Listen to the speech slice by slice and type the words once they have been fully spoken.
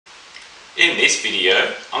In this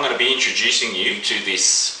video, I'm going to be introducing you to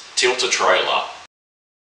this Tilta trailer.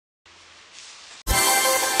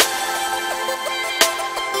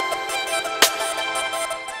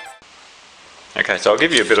 Okay, so I'll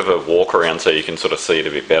give you a bit of a walk around so you can sort of see it a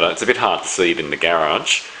bit better. It's a bit hard to see it in the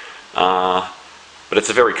garage, but it's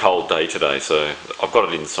a very cold day today, so I've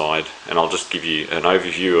got it inside and I'll just give you an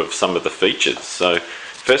overview of some of the features. So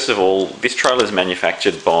first of all, this trailer is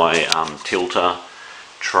manufactured by Tilta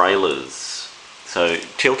Trailers. So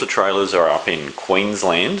Tilta Trailers are up in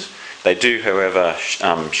Queensland. They do, however,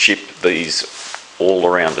 ship these all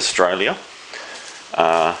around Australia.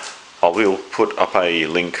 I will put up a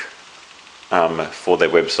link for their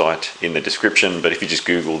website in the description, but if you just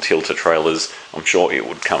Google Tilta Trailers, I'm sure it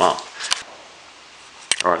would come up.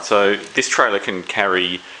 Alright, so this trailer can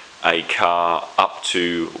carry a car up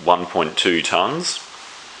to 1.2 tonnes.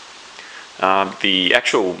 The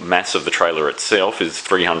actual mass of the trailer itself is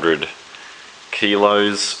 300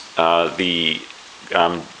 kilos. The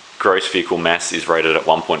gross vehicle mass is rated at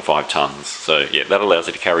 1.5 tonnes. So yeah, that allows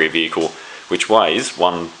it to carry a vehicle which weighs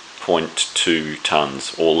 1.2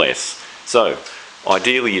 tonnes or less. So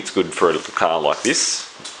ideally it's good for a little car like this,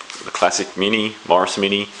 the classic Mini, Morris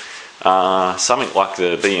Mini, something like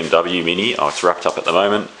the BMW Mini. Oh, it's wrapped up at the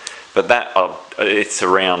moment, but that it's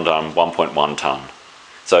around 1.1 tonne.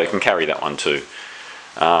 So it can carry that one too.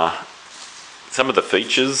 Some of the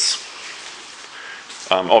features,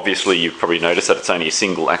 obviously you've probably noticed that it's only a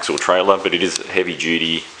single axle trailer, but it is a heavy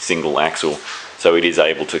duty single axle, so it is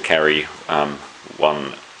able to carry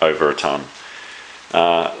one over a tonne.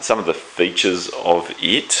 Some of the features of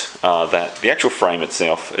it are that the actual frame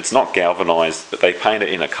itself, it's not galvanised, but they paint it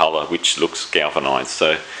in a colour which looks galvanised.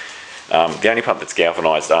 So the only part that's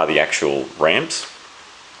galvanised are the actual ramps.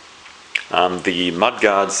 The mud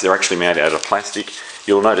guards, they're actually made out of plastic.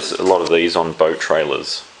 You'll notice a lot of these on boat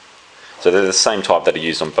trailers. So they're the same type that are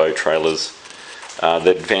used on boat trailers.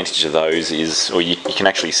 The advantage of those is, or you can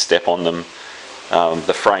actually step on them.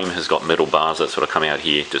 The frame has got metal bars that sort of come out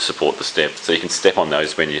here to support the step, so you can step on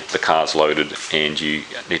those when the car's loaded and you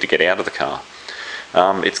need to get out of the car.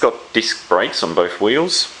 It's got disc brakes on both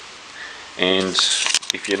wheels, and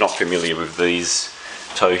if you're not familiar with these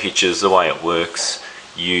tow hitches, the way it works,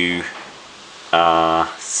 you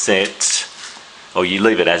you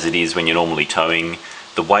leave it as it is when you're normally towing.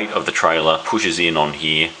 The weight of the trailer pushes in on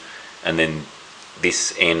here, and then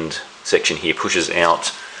this end section here pushes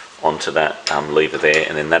out onto that lever there,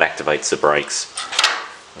 and then that activates the brakes.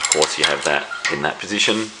 Of course you have that in that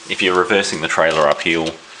position. If you're reversing the trailer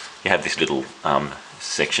uphill, you have this little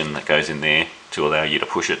section that goes in there to allow you to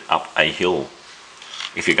push it up a hill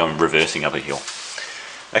if you're going reversing up a hill.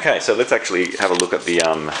 Okay, so let's actually have a look at the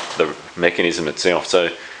mechanism itself.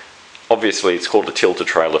 So obviously it's called a Tilta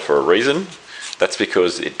trailer for a reason. That's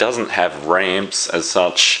because it doesn't have ramps as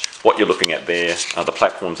such. What you're looking at there are the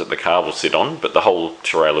platforms that the car will sit on, but the whole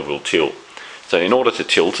trailer will tilt. So in order to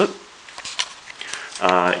tilt it,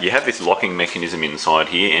 you have this locking mechanism inside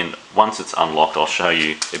here, and once it's unlocked, I'll show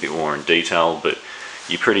you a bit more in detail, but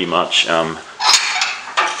you pretty much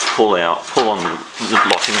pull on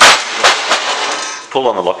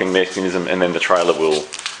the locking mechanism, and then the trailer will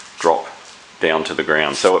drop down to the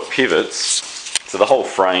ground. So it pivots, so the whole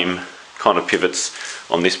frame kind of pivots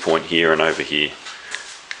on this point here and over here.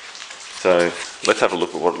 So let's have a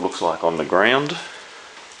look at what it looks like on the ground.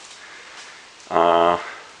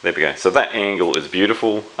 There we go. So that angle is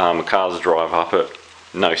beautiful. Cars drive up it,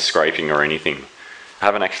 no scraping or anything. I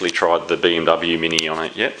haven't actually tried the BMW Mini on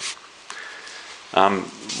it yet.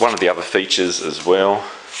 One of the other features as well,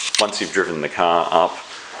 once you've driven the car up,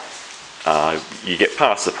 you get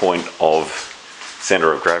past the point of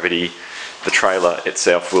centre of gravity, the trailer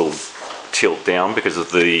itself will tilt down because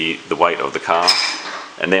of the weight of the car,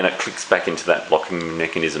 and then it clicks back into that locking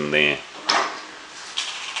mechanism there.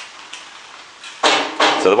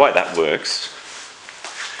 So the way that works,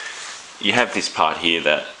 you have this part here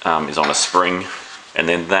that is on a spring, and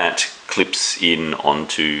then that clips in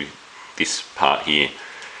onto this part here.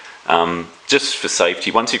 Just for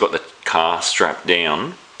safety, once you've got the car strapped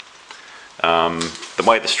down, the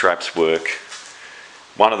way the straps work,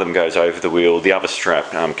 one of them goes over the wheel, the other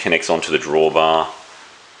strap connects onto the drawbar,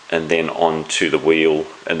 and then onto the wheel,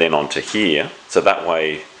 and then onto here. So that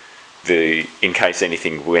way, in case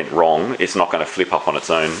anything went wrong, it's not going to flip up on its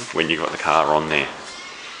own when you've got the car on there.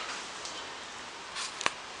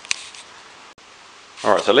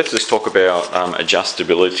 Alright, so let's just talk about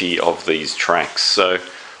adjustability of these tracks. So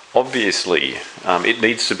obviously it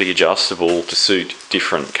needs to be adjustable to suit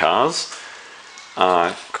different cars,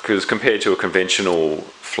 because compared to a conventional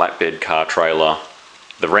flatbed car trailer,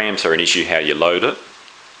 the ramps are an issue how you load it.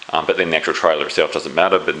 but then the actual trailer itself doesn't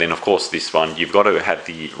matter. But then of course this one, you've got to have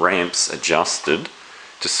the ramps adjusted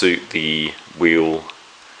to suit the wheel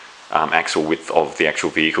axle width of the actual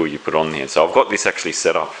vehicle you put on there. So I've got this actually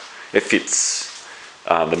set up. It fits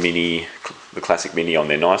the classic Mini on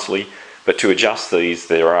there nicely. But to adjust these,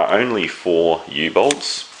 there are only 4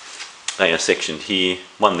 U-bolts. They are sectioned here,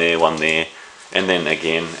 one there, and then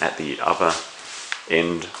again at the other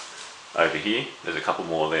end over here, there's a couple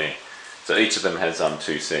more there. So each of them has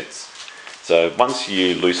 2 sets. So once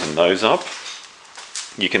you loosen those up,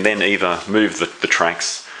 you can then either move the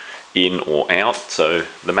tracks in or out. So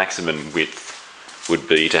the maximum width would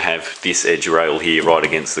be to have this edge rail here right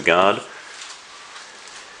against the guard.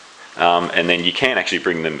 And then you can actually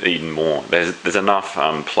bring them even more. There's enough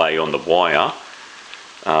play on the wire,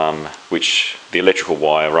 which the electrical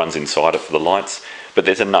wire runs inside it for the lights, but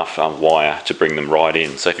there's enough wire to bring them right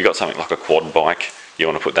in. So if you've got something like a quad bike, you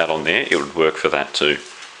want to put that on there, it would work for that too.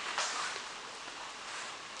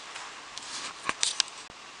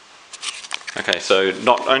 Okay, so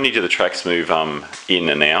not only do the tracks move in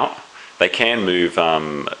and out, they can move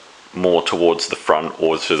more towards the front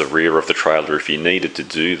or to the rear of the trailer if you needed to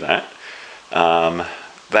do that.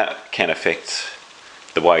 That can affect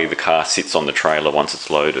the way the car sits on the trailer once it's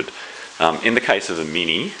loaded. In the case of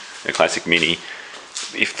a classic Mini,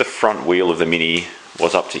 if the front wheel of the Mini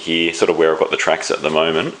was up to here, sort of where I've got the tracks at the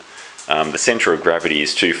moment, the centre of gravity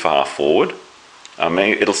is too far forward. I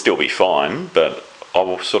mean, it'll still be fine, but I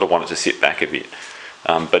will sort of want it to sit back a bit.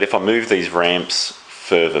 But if I move these ramps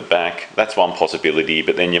further back, that's one possibility,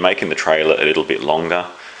 but then you're making the trailer a little bit longer.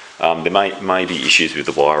 There may be issues with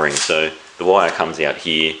the wiring, so the wire comes out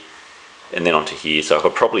here and then onto here, so I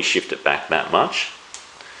could probably shift it back that much.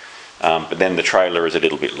 But then the trailer is a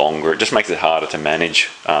little bit longer. It just makes it harder to manage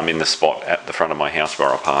in the spot at the front of my house where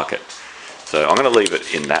I park it. So I'm going to leave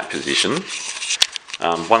it in that position.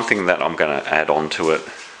 One thing that I'm going to add on to it,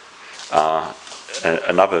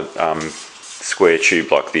 another square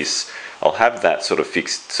tube like this, I'll have that sort of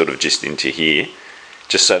fixed sort of just into here,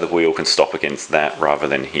 just so the wheel can stop against that rather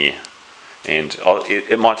than here. And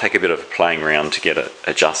it might take a bit of playing around to get it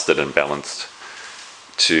adjusted and balanced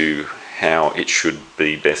to how it should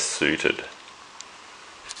be best suited.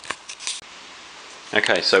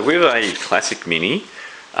 Okay, so with a classic Mini,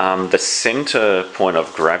 the centre point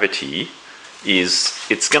of gravity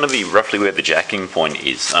it's going to be roughly where the jacking point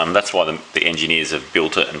is. That's why the engineers have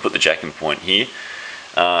built it and put the jacking point here.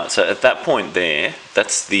 So at that point there,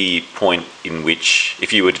 that's the point in which,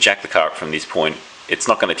 if you were to jack the car up from this point, it's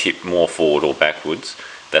not going to tip more forward or backwards.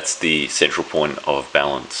 That's the central point of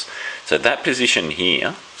balance. So that position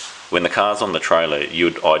here, when the car's on the trailer,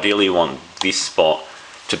 you'd ideally want this spot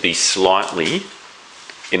to be slightly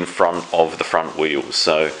in front of the front wheels.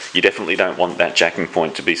 So you definitely don't want that jacking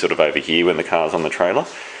point to be sort of over here when the car's on the trailer.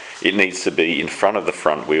 It needs to be in front of the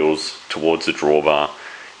front wheels towards the drawbar,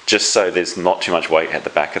 just so there's not too much weight at the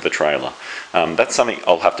back of the trailer. That's something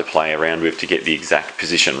I'll have to play around with to get the exact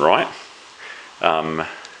position right.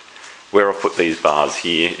 Where I've put these bars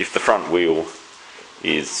here, if the front wheel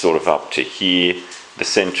is sort of up to here, the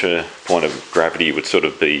centre point of gravity would sort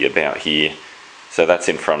of be about here. So that's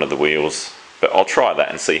in front of the wheels. But I'll try that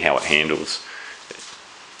and see how it handles.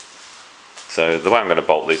 So the way I'm going to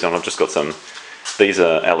bolt these on, I've just got these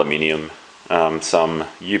are aluminium, some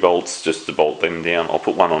U-bolts just to bolt them down. I'll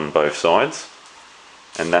put one on both sides,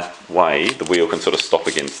 and that way the wheel can sort of stop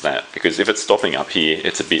against that, because if it's stopping up here,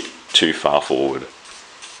 it's a bit too far forward.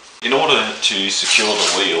 In order to secure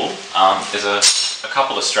the wheel, there's a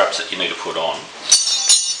couple of straps that you need to put on.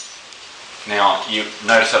 Now you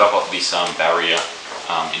notice that I've got this barrier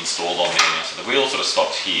installed on there now, so the wheel sort of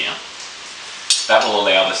stops here. That will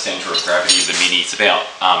allow the centre of gravity of the Mini, it's about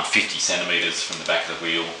 50 centimetres from the back of the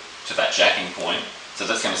wheel to that jacking point, so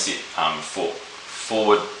that's going to sit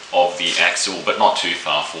forward of the axle but not too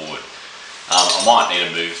far forward. I might need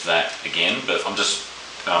to move that again, but I'm just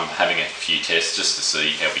having a few tests just to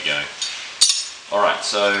see how we go. Alright,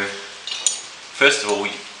 so first of all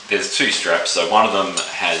there's 2 straps, so one of them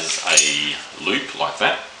has a loop like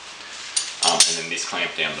that, and then this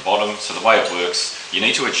clamp down the bottom. So the way it works, you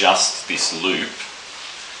need to adjust this loop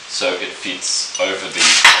so it fits over the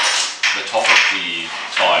top of the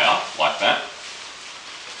tyre like that,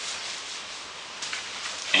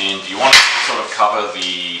 and you want to sort of cover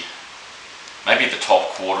maybe the top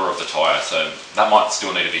quarter of the tyre, so that might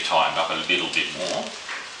still need to be tightened up a little bit more.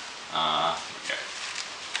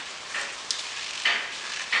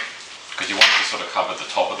 Because you want to sort of cover the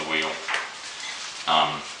top of the wheel,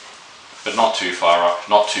 but not too far up,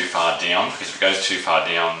 not too far down, because if it goes too far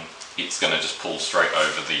down, it's going to just pull straight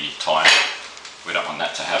over the tyre. We don't want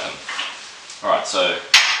that to happen. Alright, so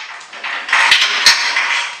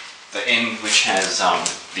which has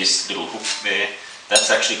this little hook there, that's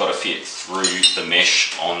actually got to fit through the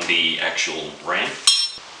mesh on the actual ramp.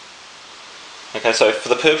 Okay, so for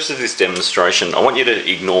the purpose of this demonstration, I want you to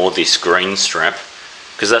ignore this green strap,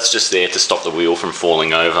 because that's just there to stop the wheel from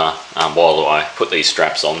falling over while I put these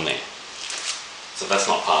straps on there. So that's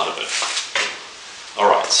not part of it.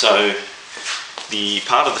 Alright, so the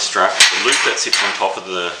part of the strap, the loop that sits on top of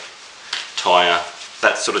the tyre,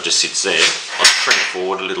 that sort of just sits there. I'll just bring it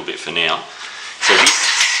forward a little bit for now. So this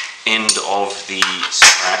end of the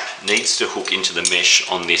strap needs to hook into the mesh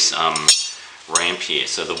on this ramp here.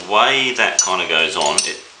 So the way that kind of goes on,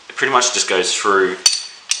 it pretty much just goes through,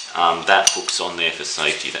 that hook's on there for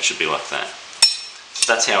safety. That should be like that. So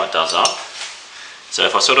that's how it does up. So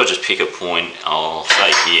if I sort of just pick a point, I'll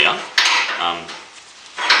say here,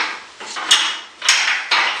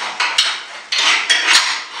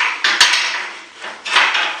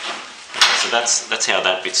 so that's how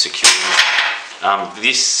that bit's secured.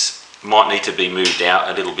 This might need to be moved out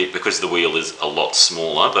a little bit because the wheel is a lot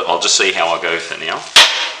smaller, but I'll just see how I go for now.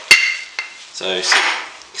 So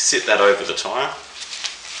sit that over the tyre.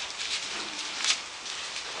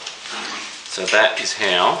 So that is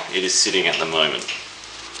how it is sitting at the moment.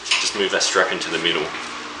 Just move that strap into the middle,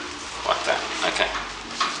 like that. Okay.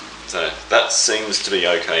 So that seems to be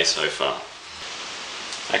okay so far.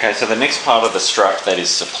 Okay, so the next part of the strap that is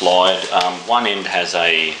supplied, one end has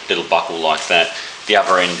a little buckle like that. The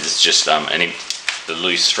other end is just the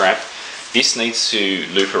loose strap. This needs to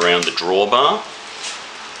loop around the drawbar.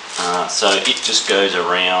 So it just goes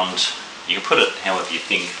around, you can put it however you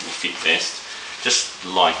think will fit best. Just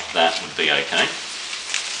like that would be okay.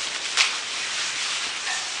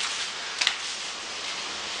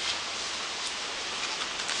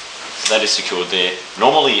 So that is secured there.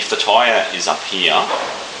 Normally if the tyre is up here,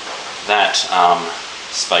 that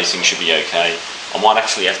spacing should be okay. I might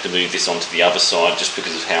actually have to move this onto the other side just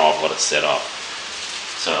because of how I've got it set up.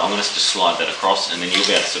 So I'm going to just slide that across and then you'll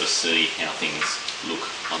be able to sort of see how things look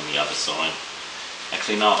on the other side.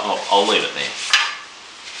 Actually no, I'll leave it there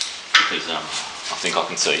because I think I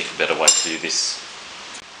can see a better way to do this.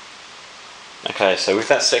 Okay, so with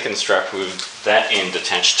that second strap, with that end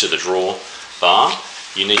attached to the drawbar,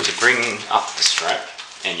 you need to bring up the strap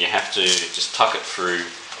and you have to just tuck it through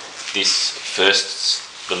this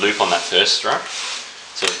the loop on that first strap,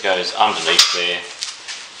 so it goes underneath there.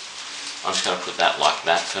 I'm just going to put that like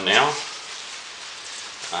that for now.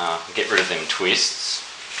 Get rid of them twists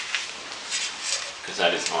because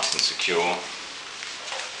that is nice and secure. You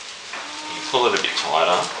can pull it a bit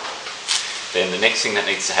tighter. Then the next thing that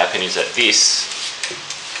needs to happen is that this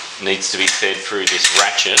needs to be fed through this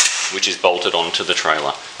ratchet which is bolted onto the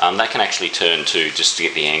trailer. That can actually turn too, just to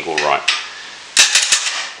get the angle right.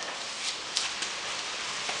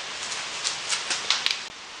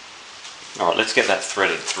 Alright, let's get that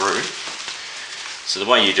threaded through. So the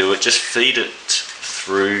way you do it, just feed it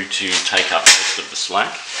through to take up most of the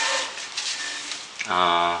slack,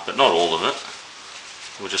 but not all of it.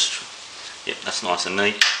 We'll just, yep, that's nice and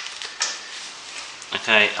neat.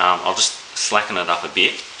 Okay, I'll just slacken it up a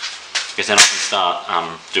bit because then I can start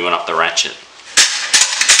doing up the ratchet.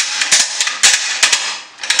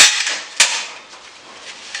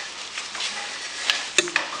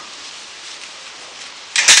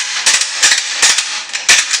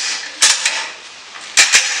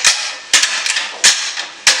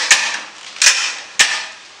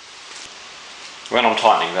 When I'm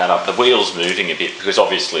tightening that up, the wheel's moving a bit because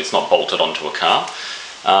obviously it's not bolted onto a car.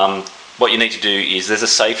 What you need to do is there's a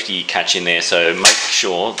safety catch in there, so make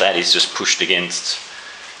sure that is just pushed against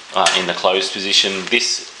in the closed position.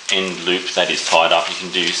 This end loop that is tied up, you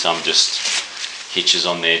can do some just hitches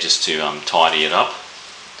on there just to tidy it up.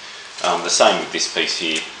 The same with this piece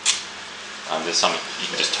here. There's some, you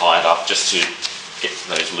can just tie it up just to get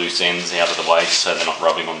those loose ends out of the way so they're not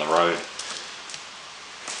rubbing on the road.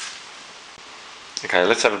 Okay,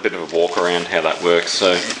 let's have a bit of a walk around how that works.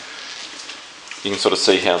 So you can sort of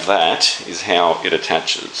see how that is how it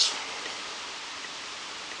attaches.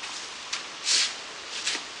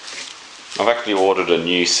 I've actually ordered a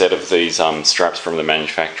new set of these straps from the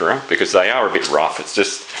manufacturer because they are a bit rough. It's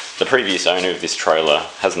just the previous owner of this trailer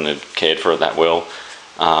hasn't cared for it that well.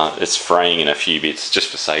 It's fraying in a few bits.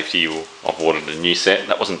 Just for safety, I've ordered a new set.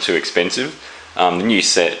 That wasn't too expensive. The new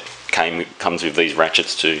set comes with these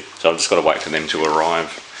ratchets too, so I've just got to wait for them to arrive.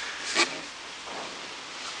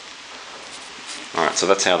 Alright, so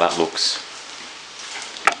that's how that looks.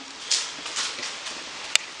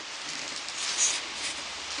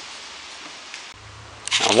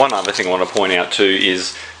 One other thing I want to point out too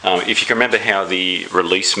is if you can remember how the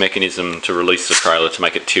release mechanism to release the trailer to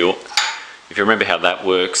make it tilt, if you remember how that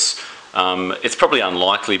works, It's probably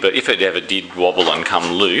unlikely, but if it ever did wobble and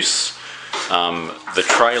come loose, the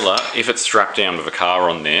trailer, if it's strapped down with a car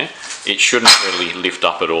on there, it shouldn't really lift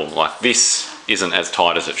up at all. Like, this isn't as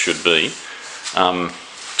tight as it should be.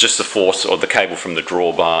 Just the force or the cable from the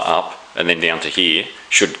drawbar up and then down to here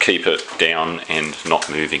should keep it down and not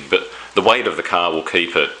moving. But the weight of the car will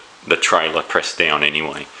keep the trailer pressed down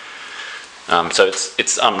anyway. So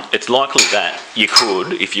it's likely that you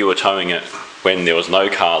could, if you were towing it when there was no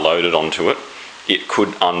car loaded onto it, it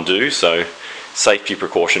could undo. So safety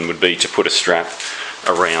precaution would be to put a strap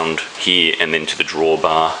around here and then to the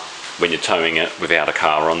drawbar when you're towing it without a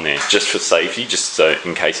car on there, just for safety, just so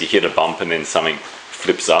in case you hit a bump and then something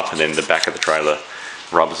flips up and then the back of the trailer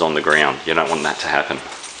rubs on the ground. You don't want that to happen.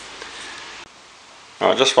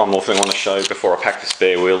 Alright, just one more thing I want to show before I pack the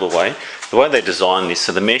spare wheel away. The way they designed this,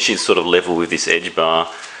 so the mesh is sort of level with this edge bar.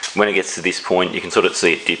 When it gets to this point, you can sort of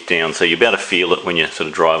see it dip down, so you'll be able to feel it when you sort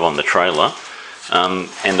of drive on the trailer. And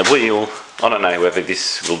the wheel, I don't know whether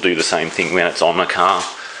this will do the same thing when it's on a car.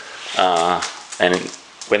 And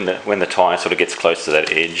when the tyre sort of gets close to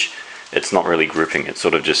that edge, it's not really gripping. It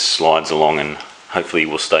sort of just slides along and hopefully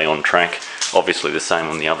will stay on track. Obviously the same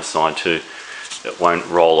on the other side too. It won't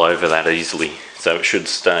roll over that easily. So it should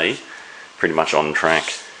stay pretty much on track,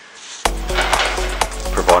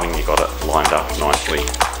 providing you got it lined up nicely.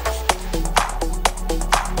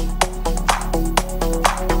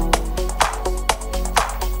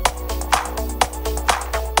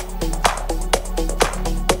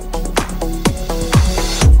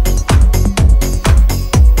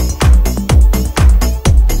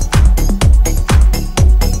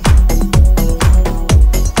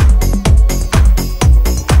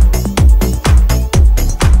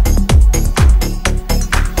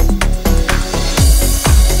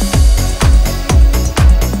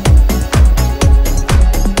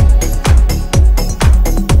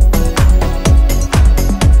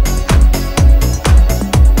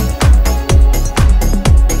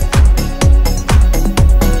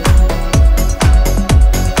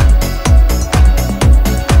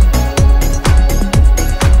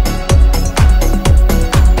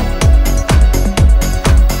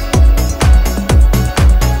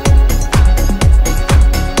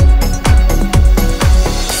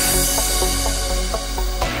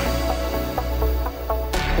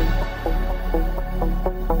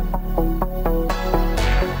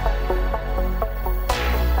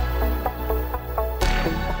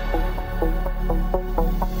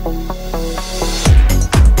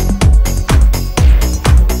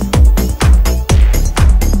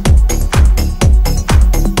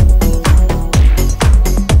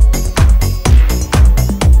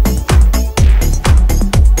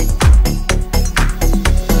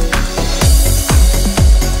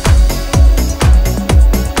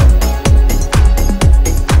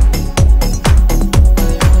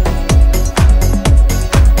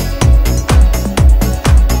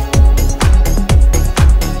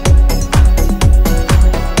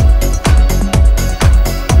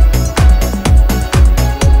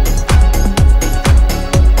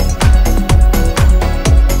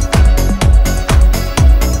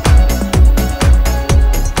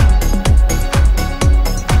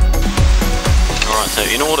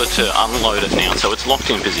 To unload it now, so it's locked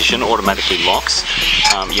in position, automatically locks.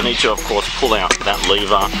 You need to of course pull out that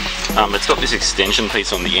lever. It's got this extension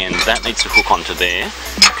piece on the end that needs to hook onto there,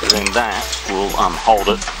 because then that will hold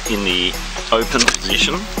it in the open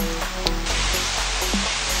position.